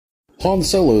Han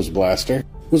Solo's blaster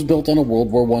was built on a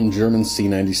World War I German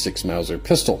C96 Mauser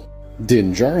pistol.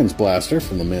 Din Djarin's blaster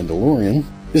from The Mandalorian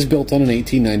is built on an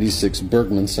 1896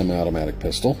 Bergmann semi-automatic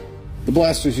pistol. The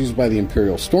blasters used by the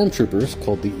Imperial Stormtroopers,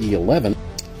 called the E-11,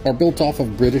 are built off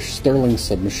of British Sterling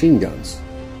submachine guns.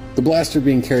 The blaster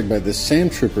being carried by this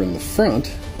sand trooper in the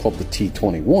front, called the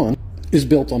T-21, is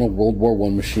built on a World War I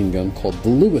machine gun called the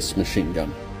Lewis machine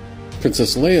gun.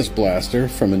 Princess Leia's blaster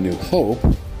from A New Hope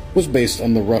was based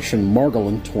on the Russian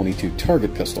Margolin 22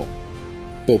 target pistol.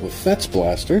 Boba Fett's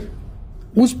blaster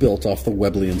was built off the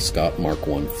Webley & Scott Mark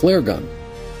I flare gun.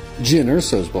 Jyn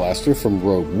Erso's blaster from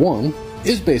Rogue One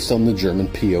is based on the German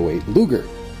P-08 Luger.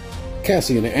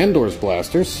 Cassian Andor's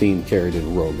blaster, seen carried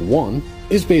in Rogue One,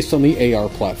 is based on the AR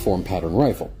platform pattern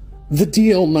rifle. The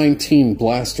DL-19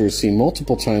 blaster, seen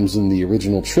multiple times in the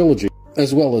original trilogy,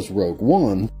 as well as Rogue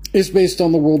One, is based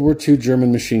on the World War II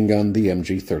German machine gun, the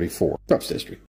MG-34. Props to history.